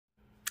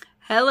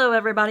Hello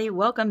everybody,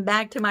 welcome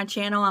back to my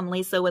channel. I'm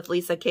Lisa with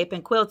Lisa Cape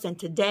and Quilts, and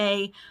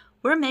today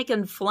we're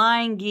making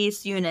flying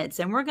geese units,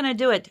 and we're going to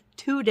do it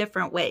two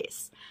different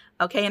ways.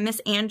 Okay, and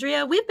Miss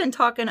Andrea, we've been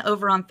talking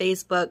over on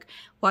Facebook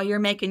while you're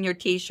making your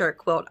t-shirt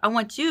quilt. I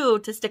want you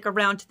to stick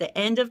around to the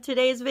end of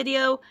today's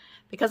video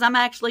because I'm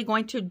actually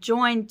going to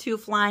join two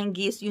flying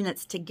geese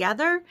units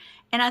together,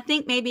 and I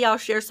think maybe I'll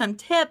share some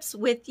tips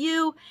with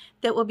you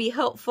that will be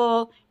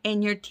helpful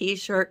in your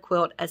t-shirt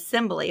quilt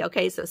assembly.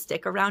 Okay, so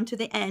stick around to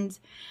the end.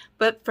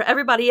 But for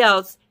everybody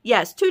else,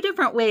 yes, two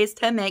different ways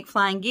to make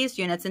flying geese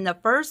units. In the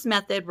first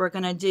method we're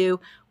going to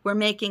do, we're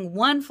making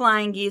one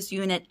flying geese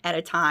unit at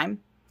a time.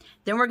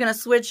 Then we're going to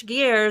switch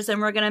gears and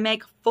we're going to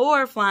make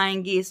 4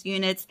 flying geese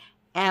units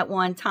at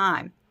one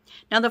time.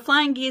 Now the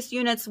flying geese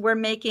units we're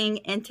making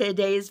in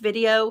today's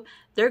video,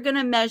 they're going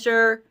to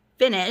measure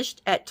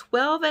finished at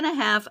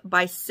 12.5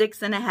 by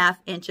 6.5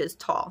 inches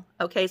tall.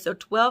 Okay, so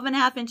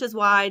 12.5 inches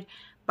wide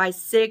by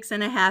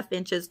 6.5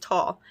 inches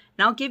tall.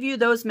 And I'll give you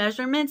those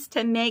measurements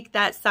to make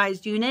that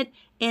size unit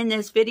in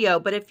this video.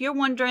 But if you're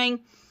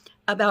wondering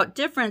about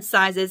different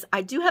sizes,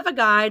 I do have a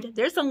guide.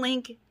 There's a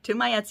link to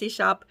my Etsy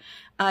shop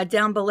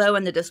down below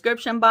in the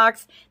description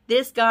box.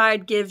 This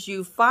guide gives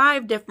you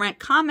 5 different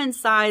common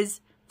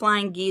size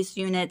flying geese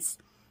units,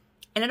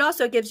 and it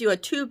also gives you a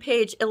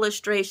 2-page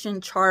illustration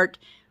chart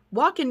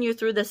walking you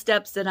through the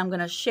steps that I'm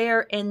going to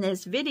share in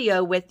this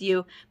video with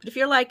you. But if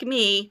you're like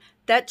me,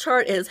 that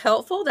chart is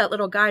helpful. That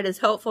little guide is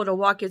helpful to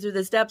walk you through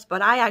the steps,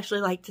 but I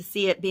actually like to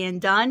see it being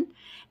done.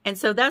 And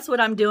so that's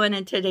what I'm doing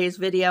in today's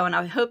video, and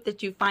I hope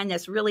that you find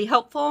this really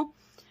helpful.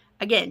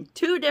 Again,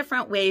 2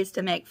 different ways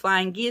to make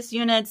flying geese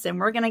units, and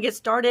we're going to get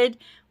started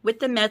with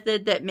the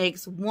method that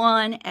makes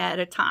 1 at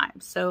a time.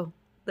 So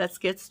let's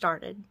get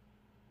started.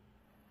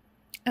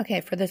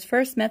 Okay, for this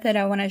first method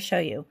I want to show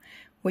you,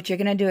 what you're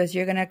going to do is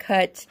you're going to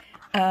cut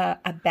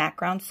a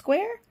background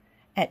square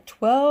at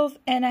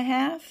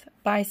 12.5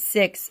 by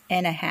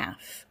 6.5.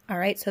 All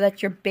right, so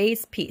that's your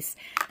base piece.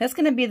 That's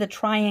going to be the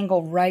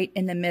triangle right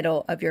in the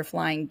middle of your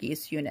flying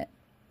geese unit,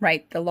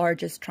 right? The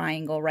largest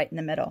triangle right in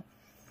the middle.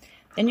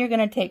 Then you're going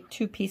to take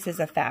 2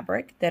 pieces of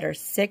fabric that are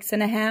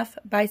 6.5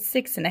 by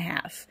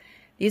 6.5.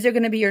 These are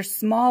going to be your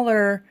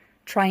smaller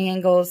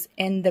triangles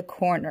in the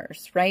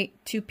corners, right?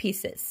 2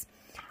 pieces.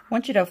 I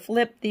want you to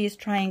flip these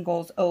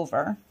triangles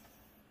over.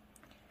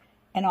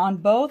 And on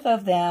both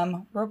of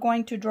them, we're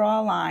going to draw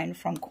a line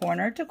from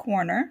corner to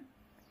corner,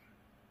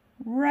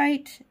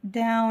 right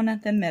down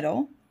the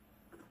middle.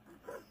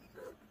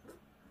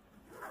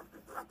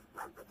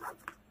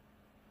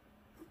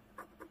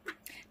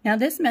 Now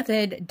this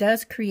method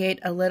does create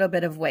a little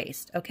bit of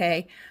waste,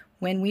 okay?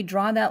 When we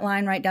draw that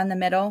line right down the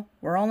middle,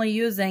 we're only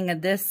using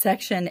this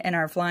section in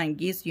our flying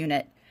geese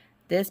unit.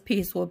 This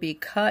piece will be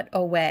cut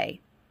away.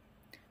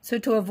 So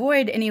to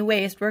avoid any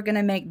waste, we're going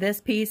to make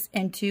this piece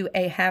into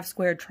a half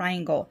square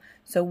triangle.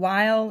 So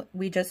while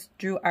we just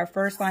drew our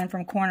first line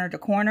from corner to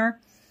corner,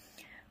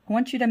 I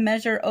want you to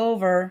measure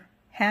over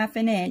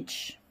 1/2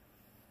 inch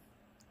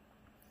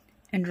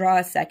and draw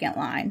a second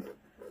line.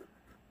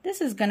 This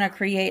is going to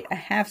create a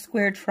half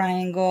square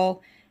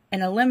triangle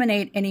and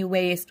eliminate any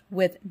waste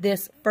with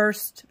this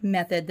first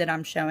method that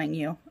I'm showing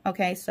you.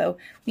 Okay, so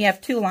we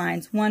have 2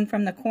 lines, one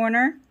from the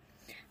corner.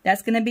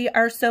 That's going to be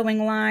our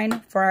sewing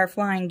line for our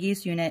flying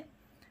geese unit.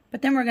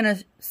 But then we're going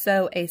to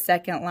sew a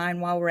second line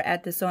while we're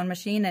at the sewing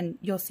machine, and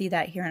you'll see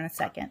that here in a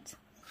second.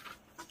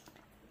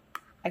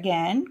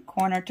 Again,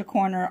 corner to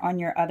corner on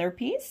your other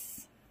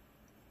piece.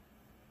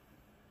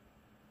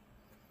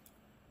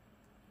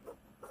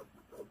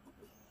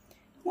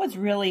 What's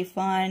really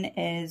fun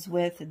is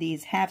with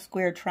these half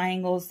square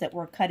triangles that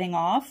we're cutting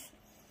off,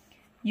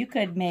 you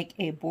could make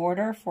a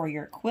border for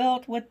your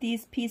quilt with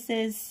these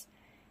pieces,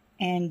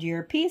 and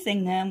you're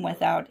piecing them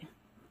without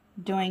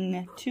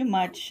doing too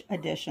much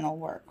additional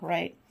work,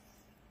 right?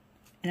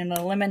 And it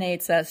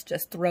eliminates us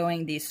just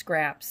throwing these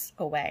scraps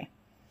away.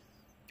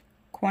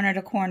 Corner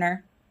to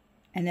corner,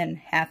 and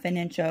then 1/2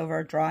 inch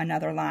over, draw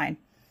another line.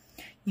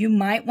 You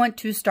might want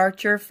to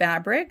start your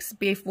fabrics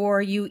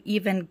before you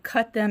even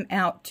cut them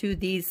out to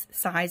these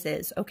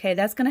sizes, okay?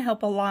 That's going to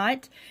help a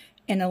lot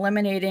in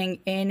eliminating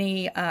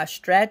any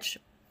stretch.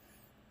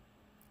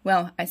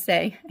 Well, I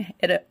say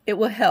it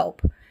will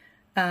help.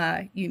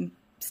 You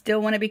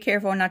still want to be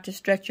careful not to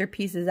stretch your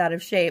pieces out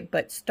of shape,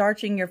 but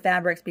starching your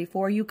fabrics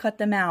before you cut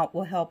them out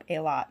will help a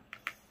lot.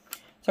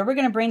 So we're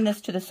going to bring this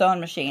to the sewing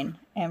machine,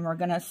 and we're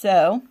going to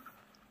sew.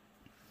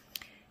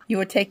 You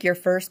will take your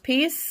first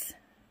piece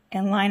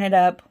and line it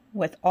up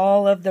with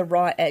all of the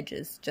raw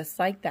edges, just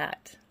like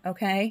that,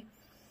 okay?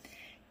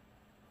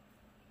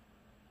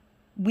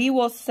 We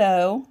will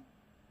sew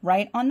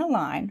right on the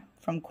line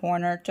from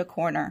corner to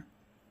corner.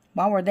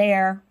 While we're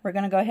there, we're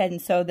going to go ahead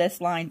and sew this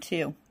line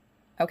too.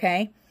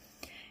 Okay,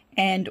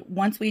 and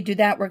once we do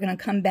that, we're going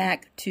to come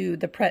back to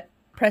the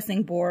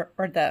pressing board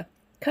or the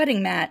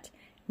cutting mat.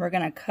 We're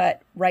going to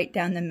cut right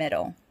down the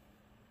middle.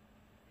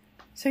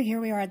 So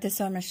here we are at the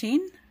sewing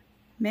machine.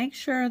 Make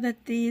sure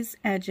that these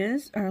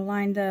edges are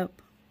lined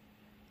up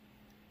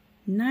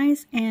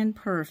nice and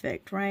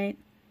perfect, right?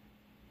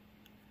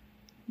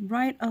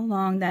 right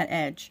along that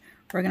edge.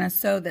 We're going to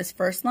sew this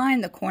first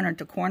line, the corner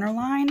to corner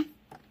line.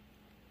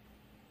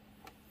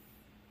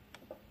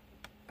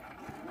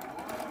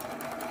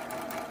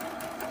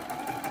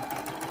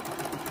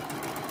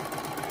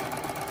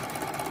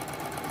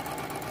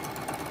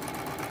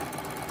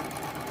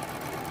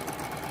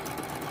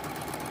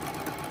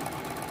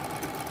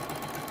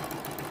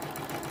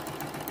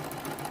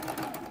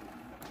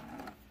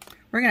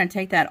 We're going to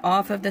take that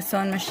off of the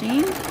sewing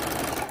machine.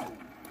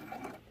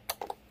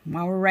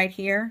 While we're right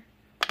here,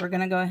 we're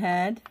going to go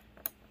ahead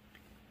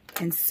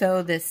and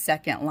sew this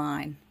second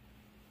line.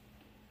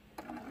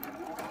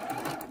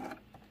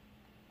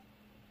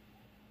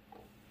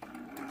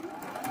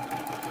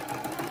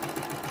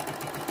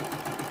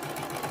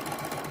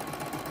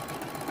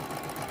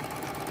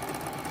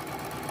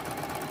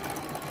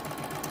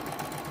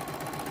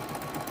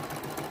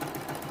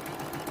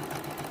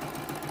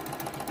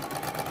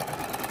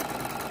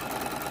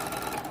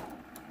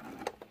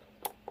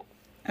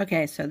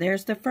 Okay, so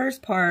there's the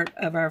first part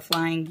of our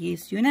flying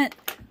geese unit.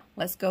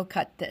 Let's go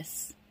cut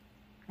this.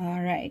 All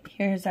right,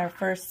 here's our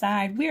first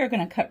side. We are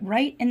going to cut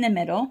right in the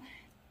middle.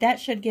 That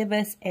should give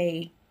us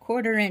a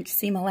 1/4 inch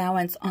seam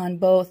allowance on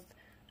both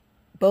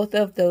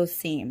of those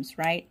seams,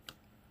 right?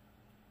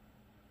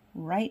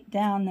 Right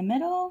down the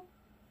middle,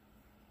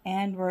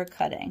 and we're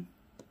cutting.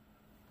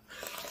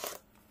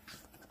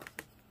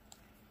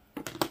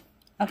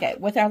 Okay,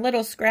 with our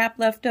little scrap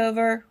left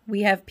over,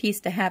 we have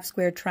pieced a 1/2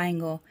 square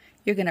triangle.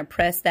 You're going to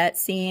press that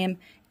seam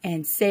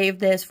and save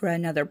this for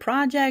another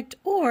project,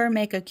 or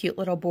make a cute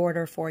little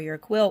border for your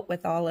quilt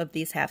with all of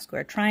these 1/2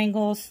 square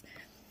triangles.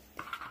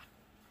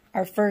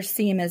 Our first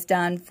seam is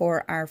done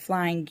for our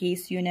flying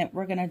geese unit.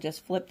 We're going to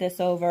just flip this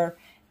over.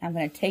 I'm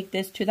going to take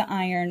this to the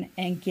iron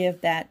and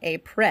give that a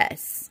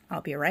press. I'll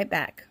be right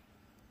back.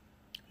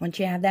 Once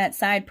you have that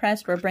side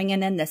pressed, we're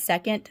bringing in the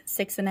second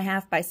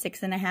 6.5 by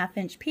 6.5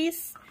 inch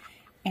piece,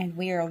 and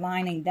we are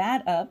lining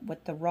that up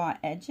with the raw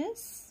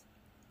edges.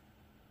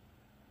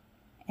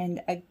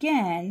 And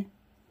again,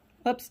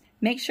 whoops,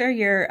 make sure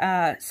your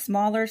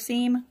smaller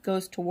seam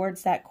goes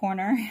towards that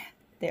corner.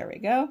 There we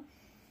go.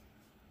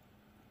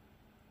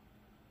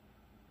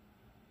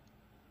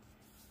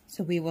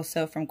 So we will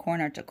sew from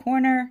corner to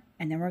corner,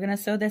 and then we're going to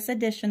sew this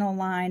additional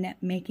line,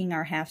 making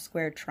our 1/2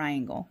 square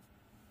triangle.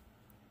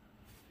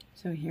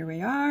 So here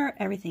we are.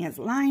 Everything is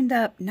lined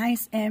up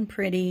nice and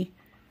pretty.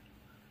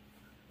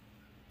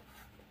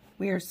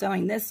 We are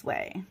sewing this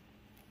way.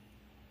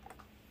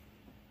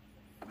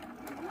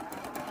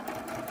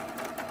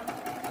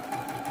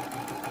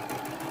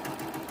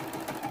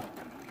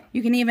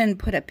 You can even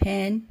put a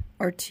pin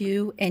or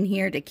two in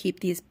here to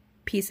keep these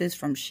pieces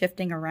from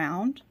shifting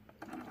around.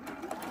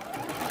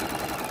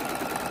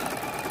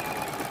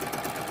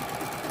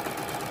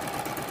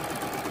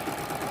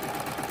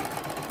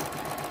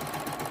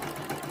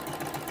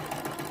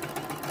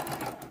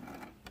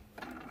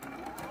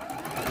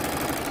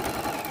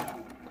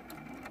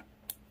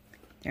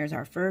 There's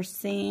our first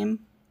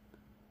seam.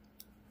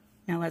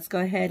 Now let's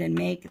go ahead and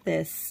make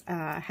this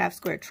 1/2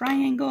 square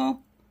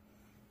triangle.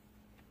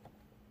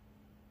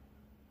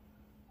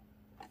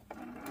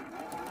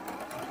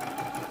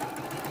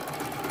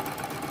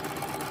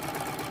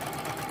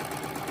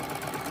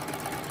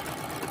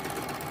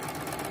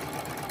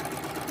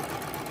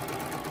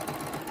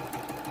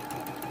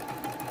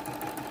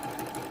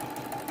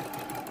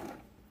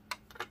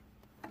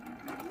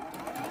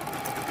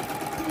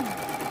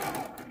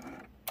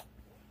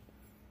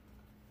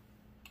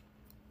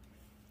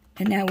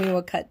 And now we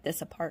will cut this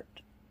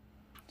apart.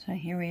 So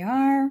here we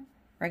are.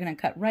 We're going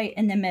to cut right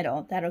in the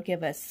middle. That'll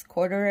give us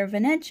 1/4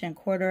 inch and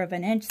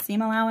 1/4 inch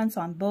seam allowance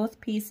on both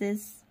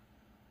pieces.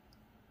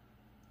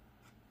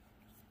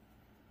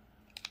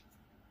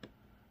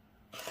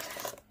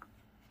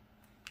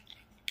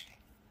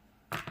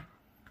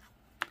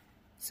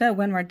 So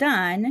when we're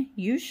done,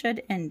 you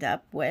should end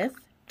up with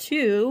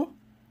 2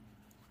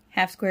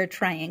 1/2 square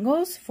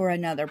triangles for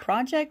another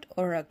project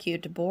or a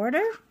cute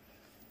border.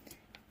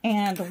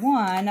 And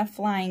 1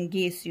 flying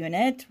geese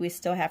unit. We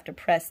still have to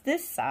press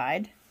this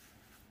side.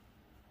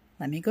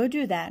 Let me go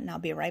do that and I'll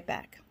be right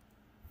back.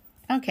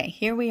 Okay,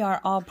 here we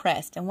are all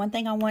pressed. And one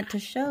thing I want to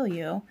show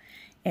you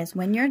is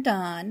when you're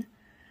done,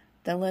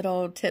 the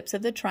little tips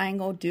of the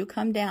triangle do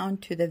come down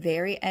to the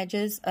very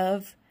edges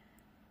of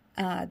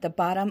the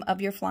bottom of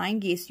your flying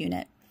geese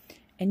unit.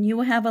 And you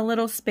will have a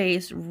little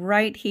space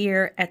right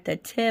here at the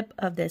tip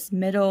of this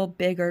middle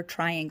bigger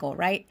triangle,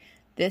 right?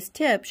 This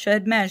tip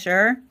should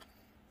measure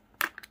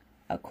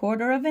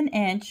 1/4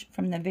 inch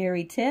from the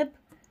very tip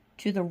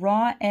to the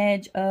raw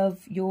edge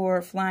of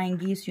your flying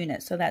geese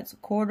unit. So that's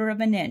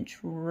 1/4 inch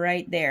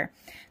right there.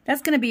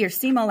 That's going to be your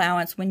seam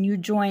allowance when you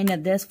join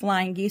this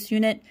flying geese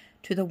unit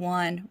to the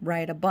one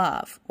right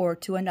above or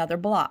to another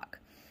block.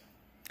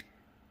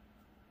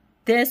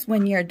 This,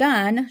 when you're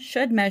done,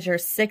 should measure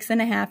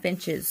 6.5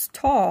 inches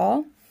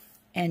tall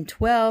and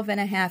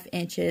 12.5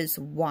 inches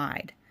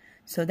wide.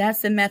 So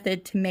that's the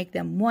method to make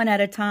them one at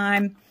a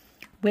time.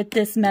 With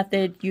this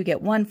method, you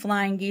get 1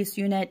 flying geese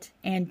unit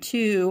and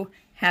 2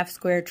 1/2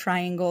 square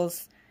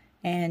triangles,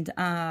 And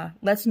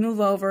let's move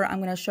over. I'm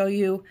going to show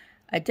you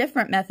a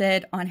different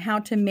method on how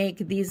to make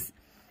these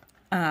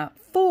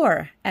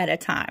 4 at a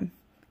time.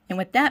 And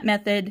with that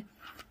method,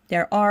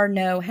 there are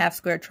no half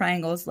square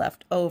triangles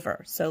left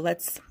over. So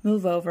let's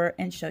move over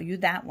and show you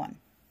that one.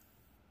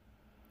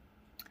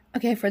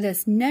 Okay, for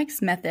this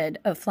next method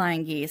of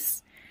flying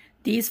geese,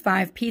 these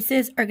 5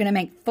 pieces are going to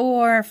make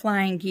 4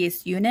 flying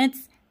geese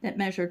units that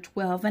measure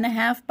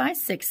 12.5 by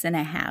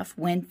 6.5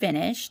 when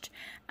finished.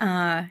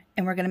 And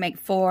we're going to make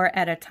 4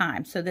 at a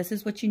time. So this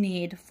is what you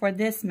need for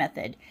this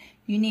method.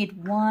 You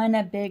need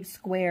 1 big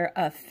square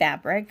of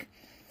fabric.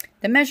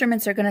 The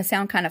measurements are going to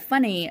sound kind of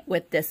funny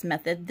with this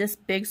method. This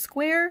big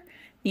square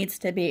needs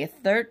to be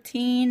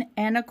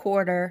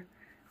 13.25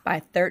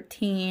 by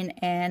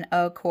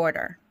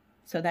 13.25.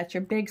 So that's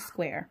your big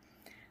square.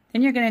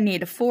 Then you're going to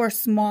need 4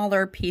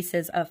 smaller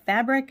pieces of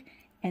fabric,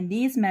 and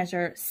these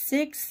measure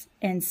 6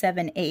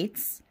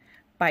 7/8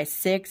 by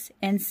 6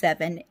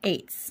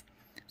 7/8.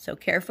 So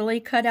carefully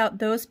cut out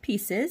those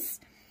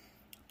pieces.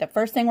 The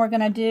first thing we're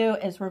going to do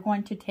is we're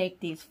going to take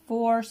these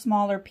 4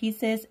 smaller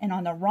pieces, and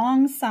on the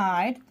wrong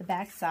side, the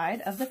back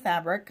side of the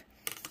fabric,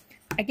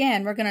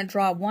 again, we're going to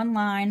draw 1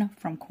 line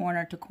from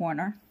corner to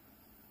corner.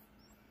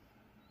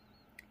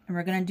 And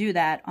we're going to do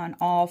that on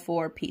all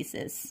 4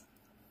 pieces.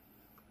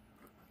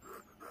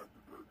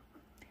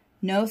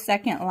 No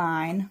second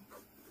line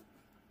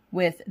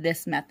with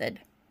this method.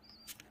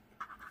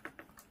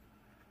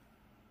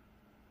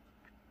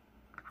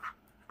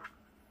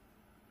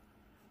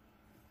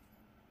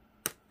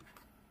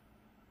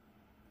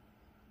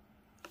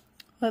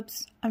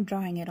 Whoops, I'm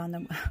drawing it on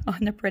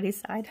the pretty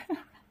side.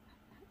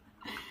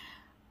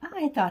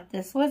 I thought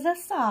this was a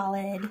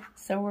solid,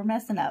 so we're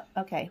messing up.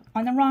 Okay,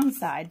 on the wrong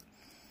side.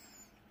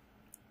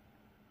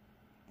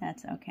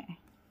 That's okay.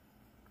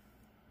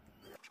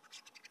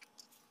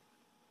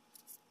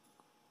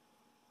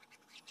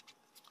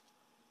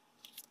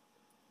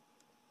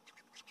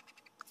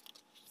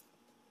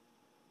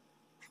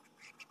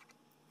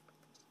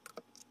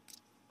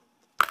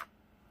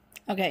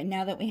 Okay,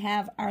 now that we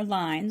have our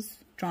lines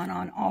drawn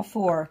on all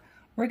 4,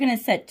 we're going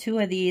to set 2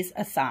 of these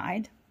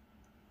aside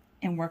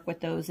and work with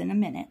those in a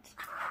minute.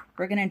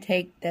 We're going to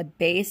take the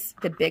base,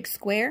 the big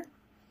square.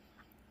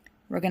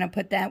 We're going to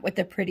put that with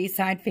the pretty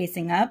side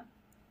facing up.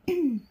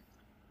 We're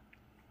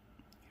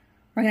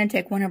going to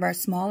take one of our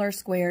smaller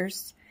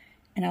squares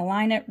and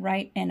align it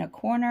right in a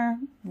corner,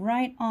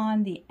 right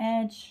on the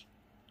edge,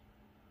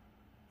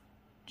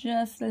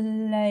 just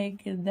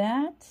like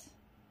that.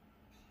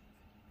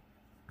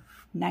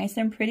 Nice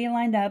and pretty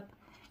lined up.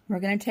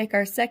 We're going to take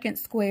our second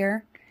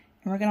square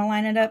and we're going to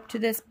line it up to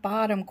this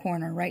bottom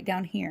corner right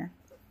down here.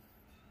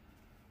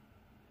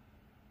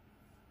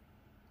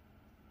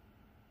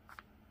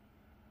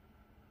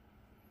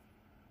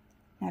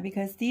 Now,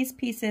 because these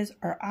pieces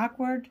are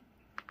awkward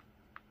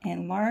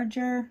and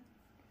larger,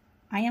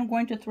 I am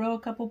going to throw a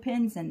couple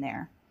pins in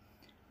there.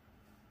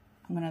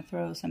 I'm going to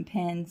throw some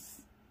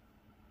pins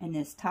in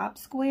this top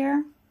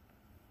square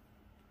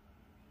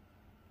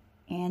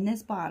and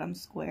this bottom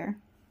square.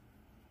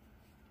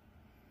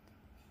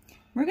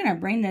 We're going to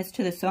bring this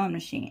to the sewing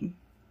machine.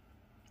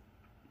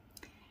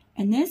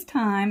 And this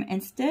time,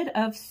 instead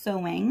of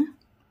sewing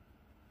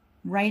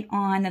right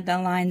on the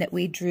line that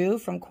we drew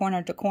from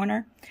corner to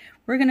corner,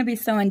 we're going to be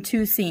sewing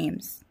 2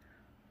 seams.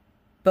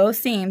 Both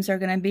seams are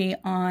going to be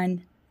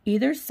on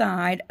either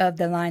side of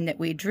the line that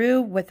we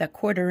drew with a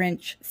 1/4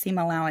 inch seam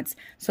allowance.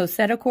 So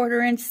set a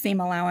 1/4 inch seam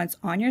allowance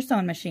on your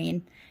sewing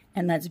machine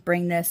and let's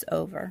bring this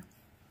over.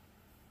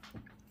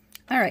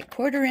 All right,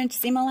 1/4 inch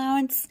seam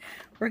allowance.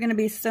 We're going to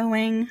be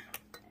sewing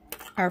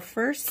our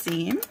first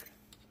seam,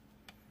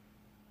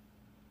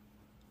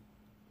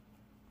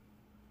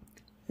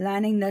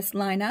 lining this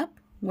line up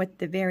with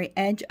the very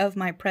edge of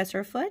my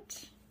presser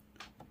foot.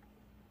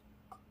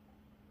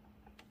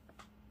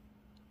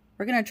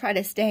 We're going to try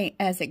to stay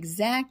as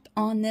exact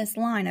on this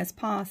line as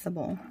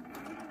possible.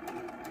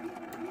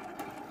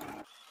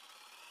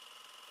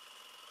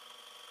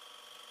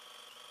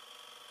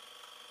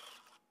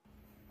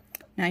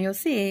 Now you'll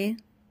see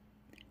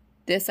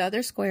this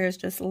other square is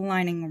just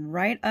lining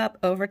right up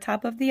over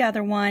top of the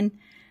other one.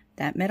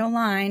 That middle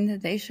line,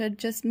 they should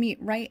just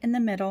meet right in the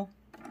middle.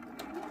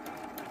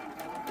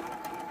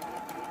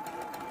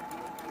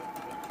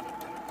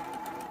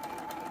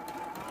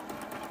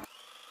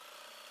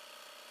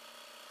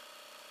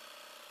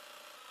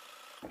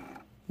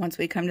 Once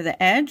we come to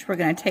the edge, we're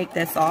going to take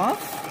this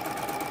off.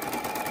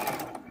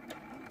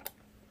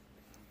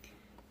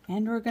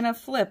 And we're going to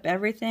flip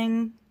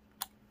everything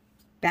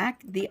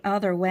back the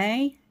other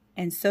way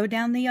and sew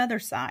down the other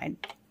side.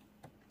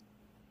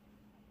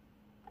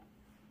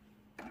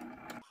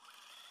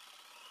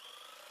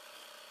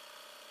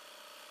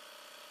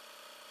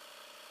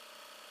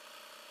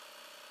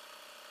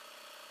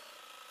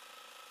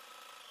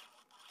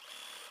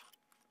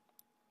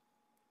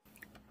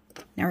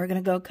 Now we're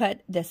going to go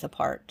cut this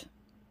apart.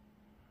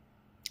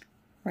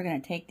 We're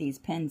going to take these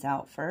pins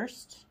out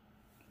first.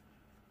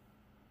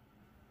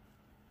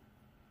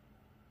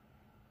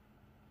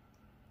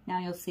 Now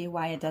you'll see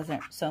why it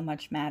doesn't so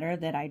much matter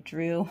that I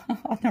drew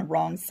on the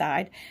wrong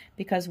side,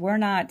 because we're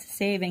not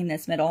saving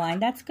this middle line.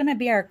 That's going to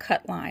be our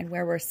cut line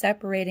where we're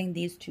separating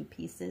these two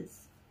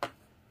pieces.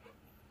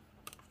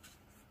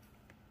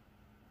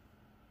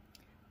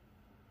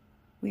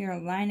 We are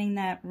lining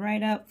that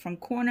right up from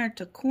corner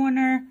to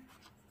corner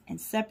and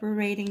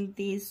separating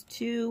these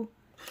two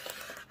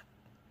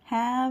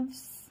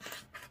halves.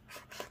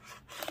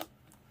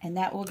 And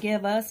that will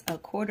give us a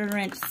 1/4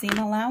 inch seam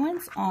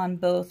allowance on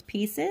both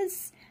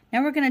pieces.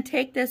 Now we're going to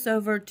take this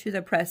over to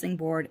the pressing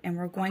board and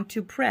we're going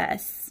to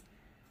press,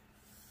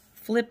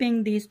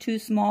 flipping these two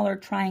smaller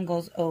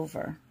triangles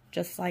over,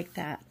 just like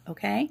that,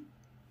 okay?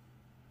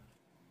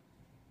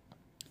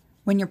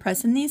 When you're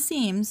pressing these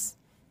seams,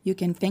 you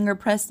can finger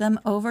press them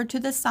over to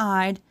the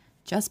side.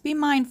 Just be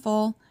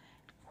mindful,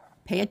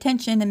 pay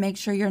attention and make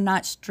sure you're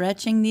not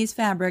stretching these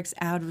fabrics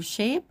out of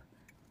shape.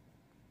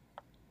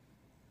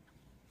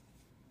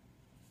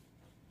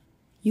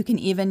 You can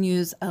even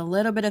use a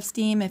little bit of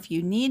steam if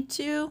you need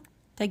to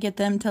get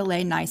them to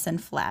lay nice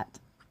and flat.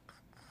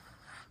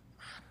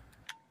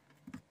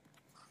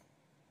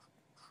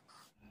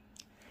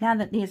 Now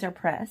that these are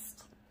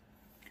pressed,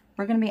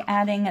 we're going to be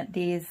adding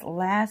these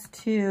last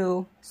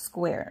two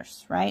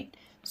squares, right?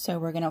 So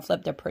we're going to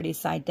flip the pretty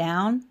side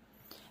down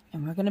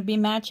and we're going to be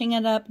matching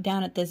it up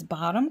down at this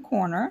bottom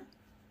corner.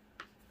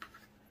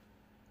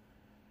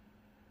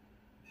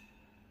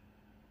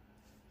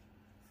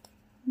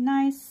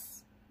 Nice.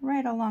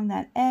 Right along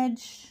that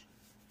edge,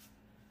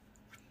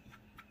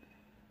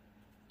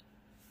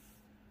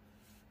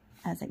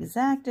 as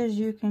exact as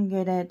you can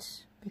get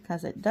it,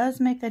 because it does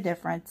make a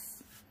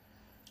difference.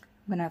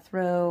 I'm going to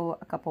throw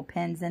a couple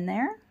pins in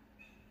there.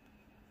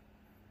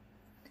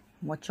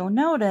 What you'll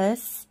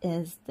notice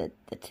is that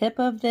the tip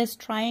of this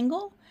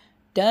triangle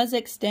does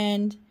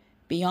extend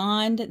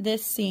beyond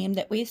this seam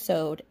that we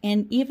sewed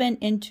and even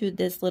into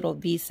this little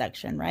V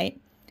section, right?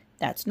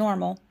 That's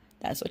normal.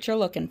 That's what you're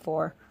looking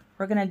for.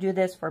 We're going to do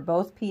this for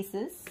both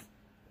pieces.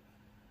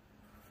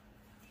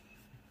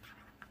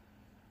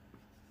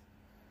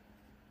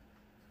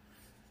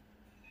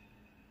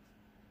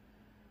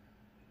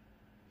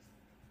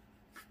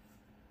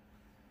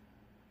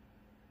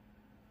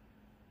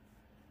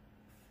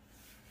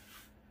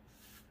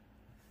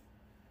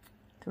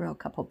 Throw a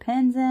couple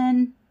pins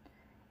in,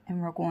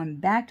 and we're going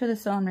back to the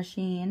sewing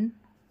machine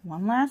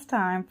one last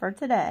time for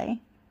today.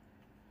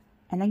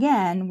 And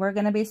again, we're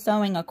going to be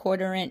sewing a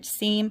 1/4 inch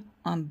seam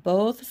on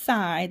both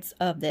sides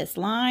of this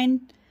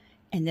line,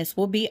 and this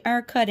will be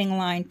our cutting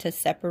line to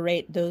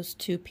separate those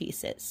two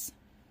pieces.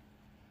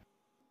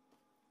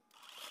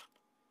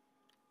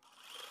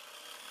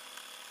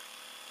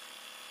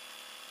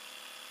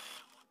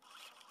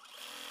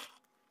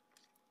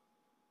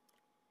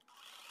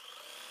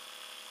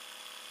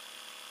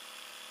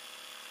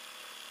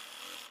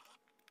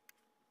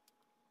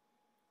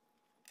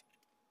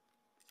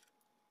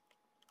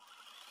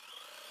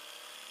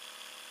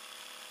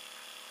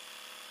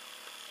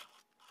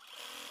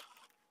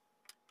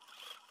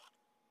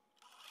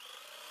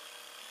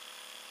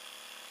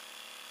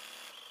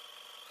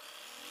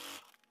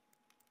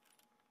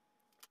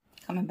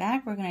 Coming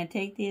back, we're going to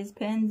take these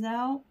pins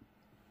out.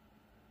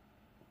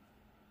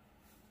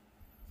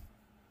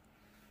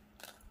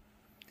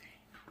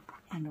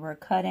 And we're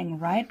cutting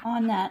right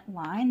on that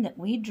line that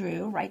we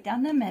drew, right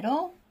down the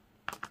middle.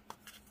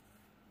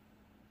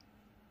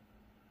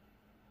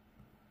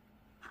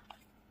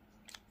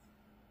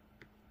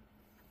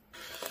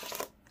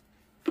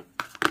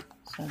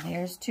 So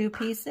there's two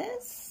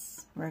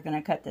pieces. We're going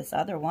to cut this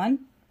other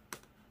one.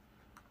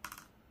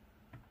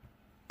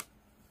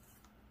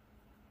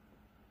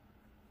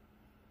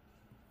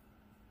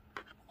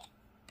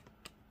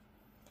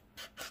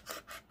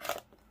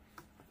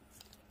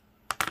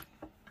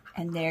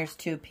 And there's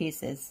two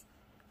pieces.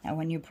 Now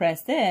when you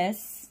press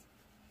this,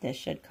 this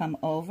should come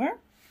over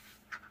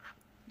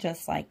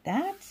just like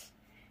that.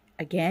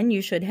 Again,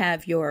 you should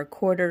have your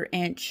 1/4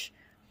 inch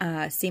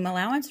seam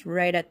allowance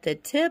right at the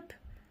tip,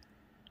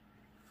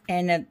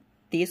 and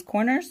these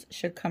corners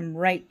should come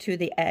right to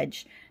the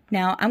edge.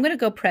 Now I'm going to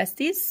go press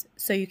these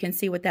so you can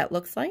see what that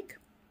looks like.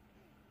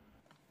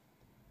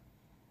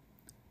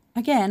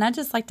 Again, I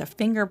just like to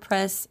finger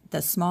press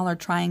the smaller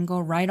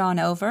triangle right on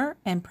over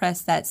and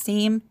press that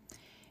seam.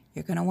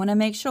 You're going to want to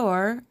make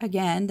sure,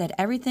 again, that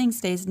everything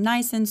stays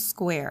nice and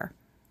square.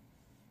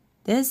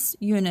 This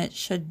unit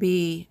should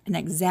be an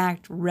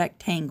exact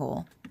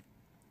rectangle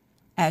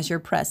as you're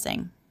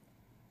pressing.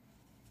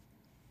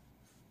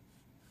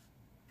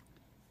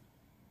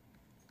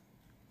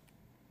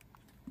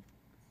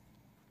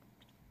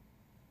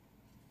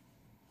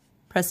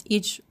 Press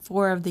each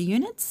 4 of the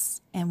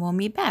units and we'll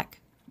meet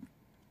back.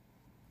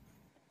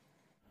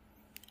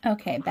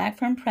 Okay, back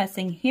from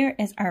pressing, here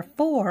is our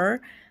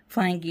 4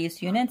 Flying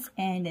Geese units,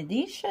 and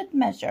these should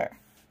measure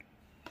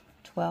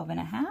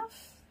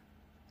 12.5.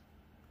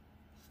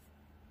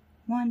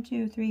 1,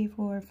 2, 3,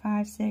 4,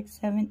 5, 6,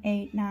 7,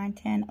 8, 9,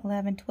 10,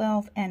 11,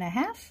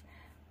 12.5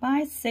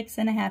 by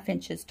 6.5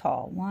 inches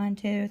tall. 1,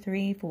 2,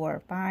 3, 4,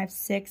 5,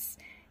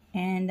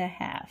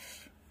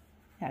 6.5.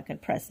 I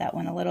could press that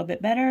one a little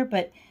bit better,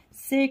 but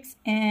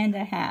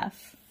 6.5.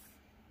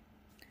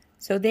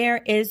 So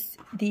there is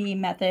the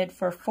method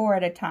for 4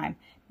 at a time.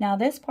 Now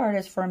this part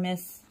is for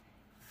Miss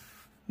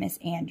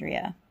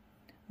Andrea.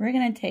 We're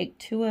going to take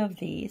 2 of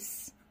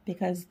these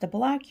because the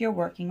block you're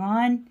working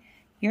on,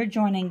 you're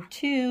joining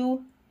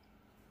 2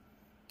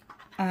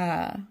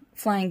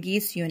 flying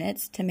geese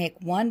units to make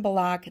one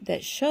block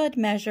that should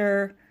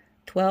measure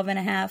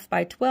 12.5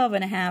 by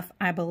 12.5,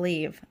 I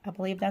believe. I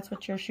believe that's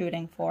what you're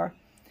shooting for.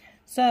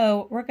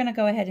 So we're going to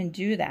go ahead and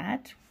do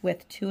that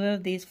with 2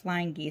 of these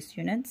flying geese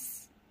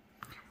units.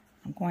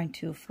 I'm going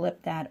to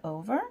flip that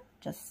over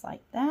just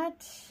like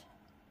that.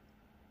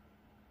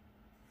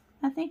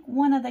 I think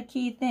one of the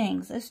key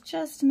things is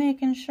just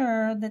making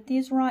sure that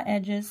these raw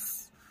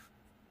edges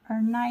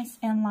are nice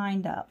and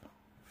lined up,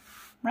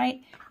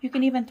 right? You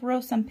can even throw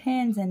some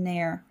pins in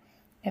there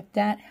if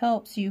that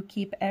helps you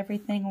keep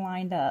everything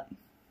lined up.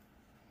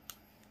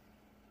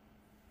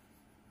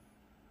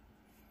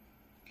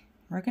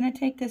 We're going to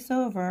take this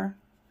over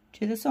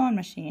to the sewing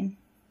machine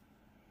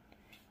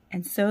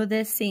and sew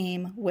this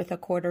seam with a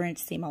 1/4 inch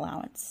seam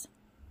allowance.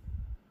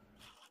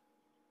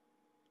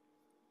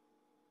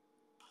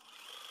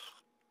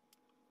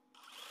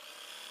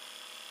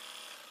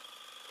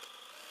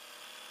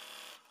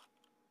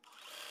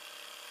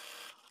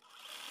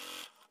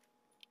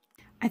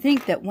 I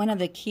think that one of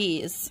the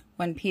keys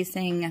when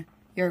piecing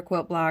your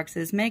quilt blocks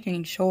is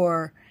making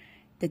sure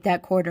that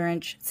that 1/4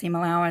 inch seam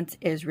allowance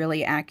is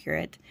really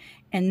accurate.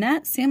 And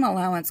that seam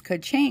allowance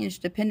could change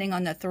depending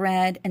on the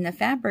thread and the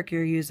fabric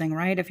you're using,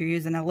 right? If you're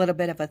using a little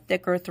bit of a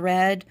thicker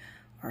thread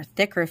or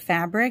thicker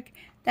fabric,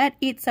 that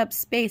eats up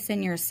space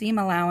in your seam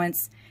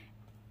allowance,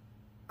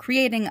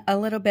 creating a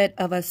little bit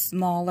of a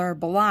smaller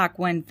block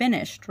when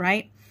finished,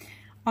 right?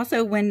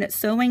 Also, when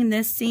sewing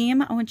this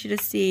seam, I want you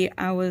to see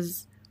I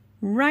was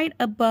right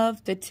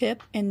above the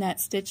tip in that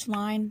stitch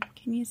line.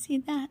 Can you see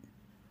that?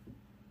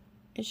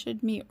 It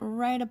should be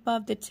right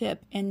above the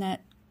tip in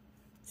that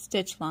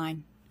stitch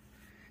line.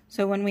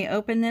 So when we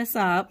open this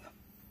up,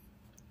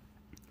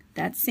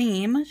 that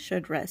seam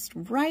should rest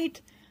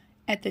right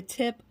at the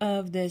tip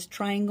of this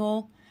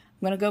triangle.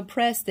 I'm going to go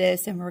press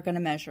this and we're going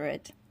to measure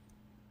it.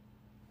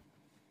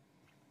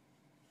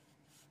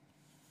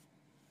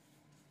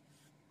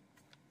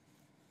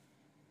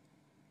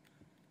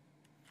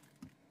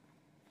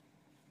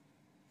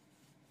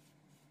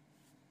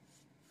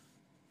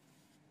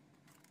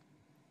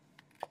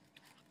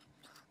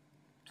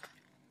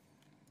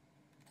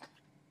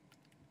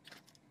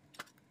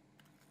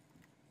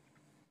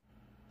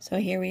 So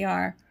here we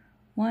are,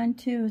 1,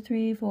 2,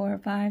 3, 4,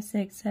 5,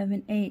 6,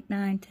 7, 8,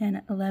 9,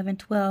 10, 11,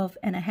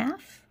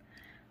 12.5.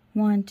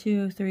 1,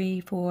 2, 3,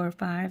 4,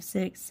 5,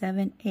 6,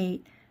 7,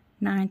 8,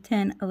 9,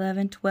 10,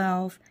 11,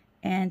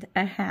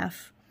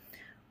 12.5.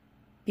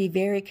 Be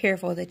very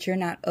careful that you're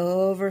not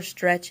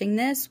overstretching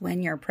this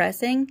when you're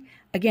pressing.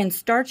 Again,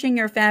 starching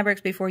your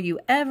fabrics before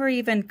you ever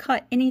even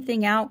cut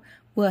anything out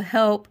will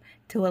help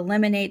to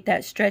eliminate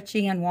that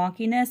stretching and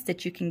wonkiness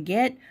that you can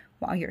get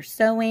while you're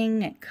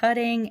sewing and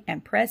cutting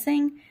and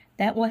pressing.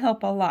 That will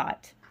help a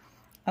lot.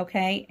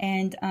 Okay,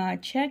 and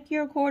check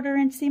your 1/4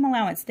 inch seam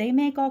allowance. They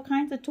make all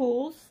kinds of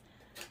tools.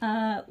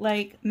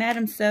 Like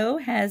Madam Sew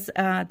has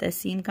the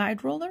seam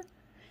guide ruler.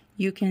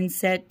 You can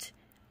set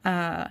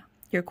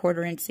your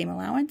 1/4 inch seam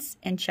allowance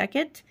and check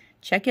it.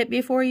 Check it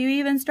before you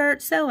even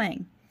start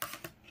sewing.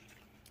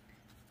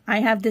 I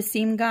have the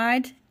seam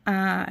guide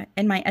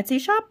in my Etsy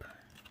shop.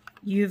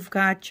 You've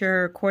got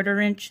your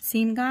 1/4 inch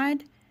seam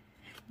guide.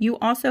 You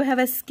also have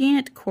a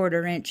scant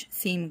 1/4 inch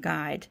seam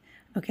guide.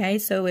 Okay,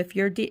 so if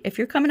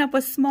you're coming up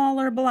with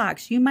smaller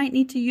blocks, you might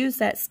need to use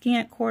that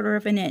scant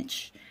 1/4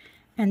 inch.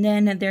 And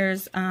then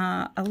there's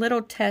a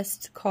little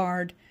test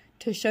card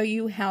to show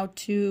you how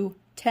to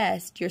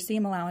test your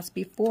seam allowance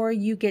before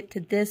you get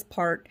to this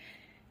part.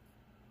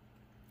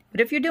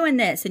 But if you're doing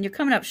this and you're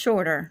coming up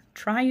shorter,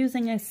 try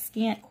using a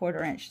scant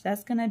 1/4 inch.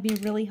 That's going to be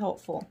really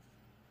helpful.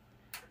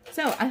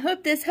 So I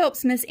hope this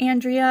helps, Miss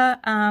Andrea.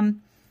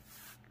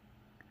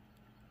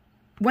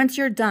 Once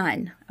you're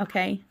done,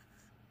 okay,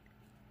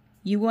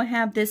 you will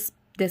have this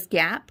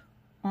gap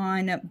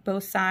on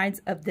both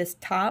sides of this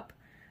top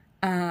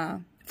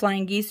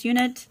flying geese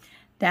unit.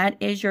 That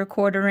is your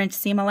 1/4 inch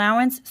seam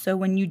allowance. So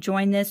when you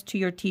join this to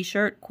your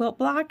t-shirt quilt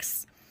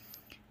blocks,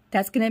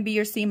 that's going to be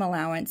your seam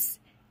allowance.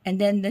 And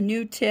then the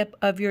new tip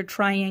of your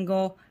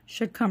triangle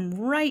should come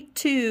right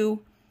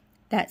to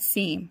that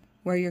seam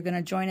where you're going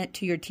to join it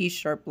to your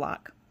t-shirt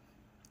block.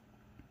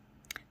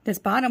 This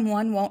bottom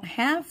one won't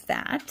have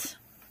that,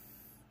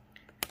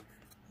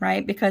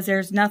 right? Because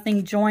there's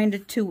nothing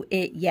joined to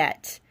it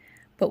yet.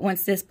 But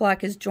once this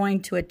block is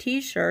joined to a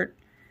t-shirt,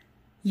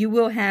 you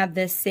will have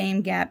this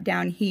same gap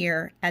down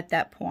here at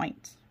that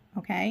point,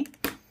 okay?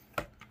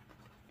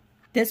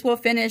 This will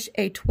finish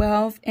a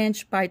 12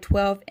 inch by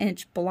 12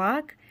 inch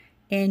block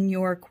in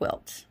your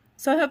quilt.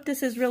 So I hope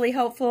this is really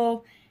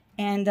helpful.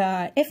 And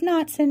if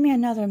not, send me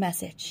another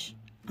message.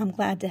 I'm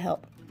glad to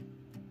help.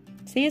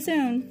 See you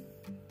soon.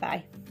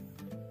 Bye.